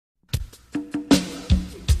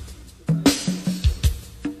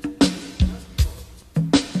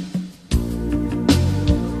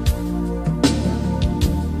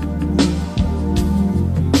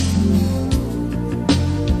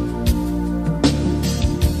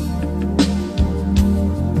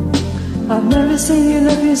I've never seen you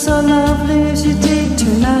looking so lovely as you did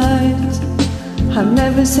tonight. I've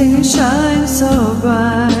never seen you shine so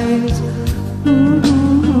bright.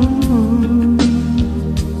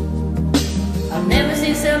 I've never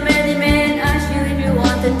seen so many men ask you if you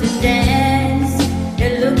wanted to dance.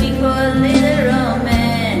 You're looking for a little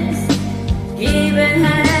romance. Even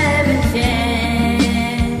have a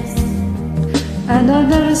chance. And I've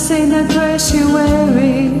never seen the dress you're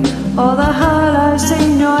wearing, or the highlights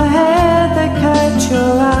in your hair that catch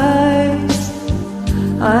your eyes.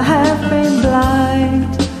 I have been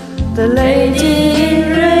blind. The lady in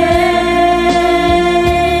red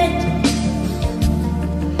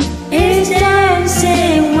is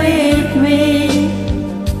dancing with me,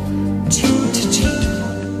 cheek to cheek.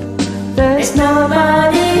 There's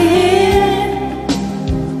nobody here.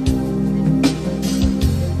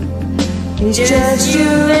 It's just you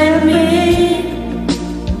and me.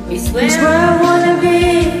 It's It's where I wanna be,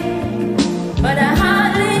 but I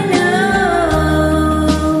hardly know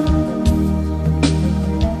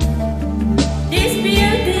this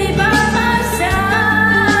beauty by my side.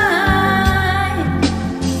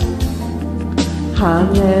 I'll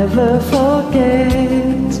never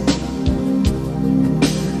forget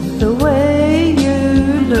the way you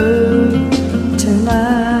look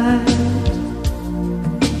tonight.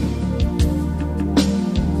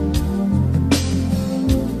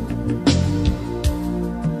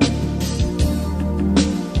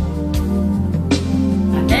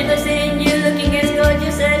 I've never seen you looking as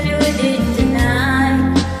gorgeous as you did tonight.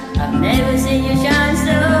 I've never seen you shine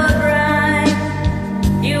so bright.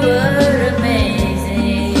 You were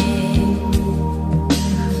amazing.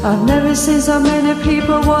 I've never seen so many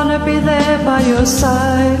people wanna be there by your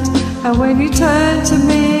side. And when you turned to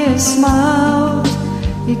me and smiled,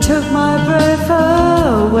 you took my breath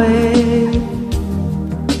away.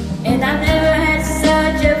 And I've never had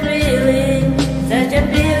such a feeling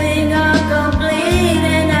of complete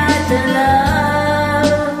and utter love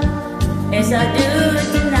as I do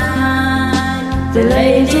tonight. The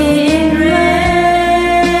lady in red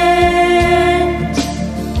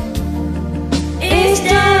is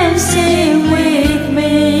dancing with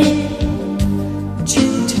me,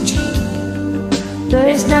 cheek to cheek.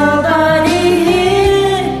 There's nobody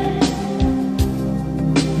here.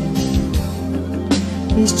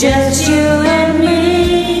 It's just you and me.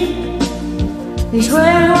 It's where I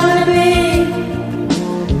wanna be,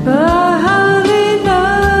 but I hardly know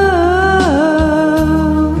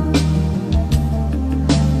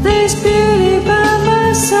there's beauty by my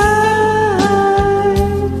side.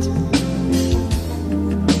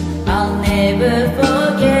 I'll never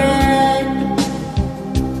forget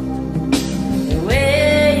the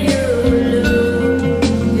way you look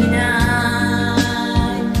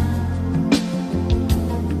tonight.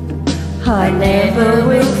 I never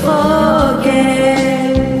will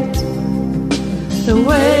forget the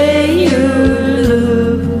way you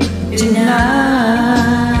look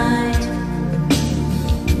tonight.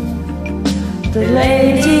 The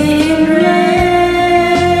lady in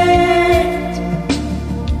red,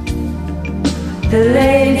 the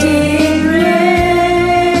lady in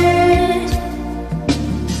red,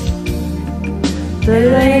 the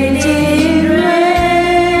lady in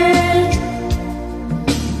red,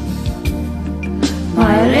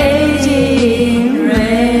 my lady in red.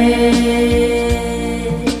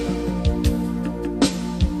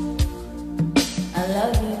 I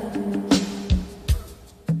love you.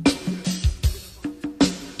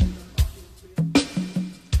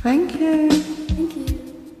 Thank you. Thank you.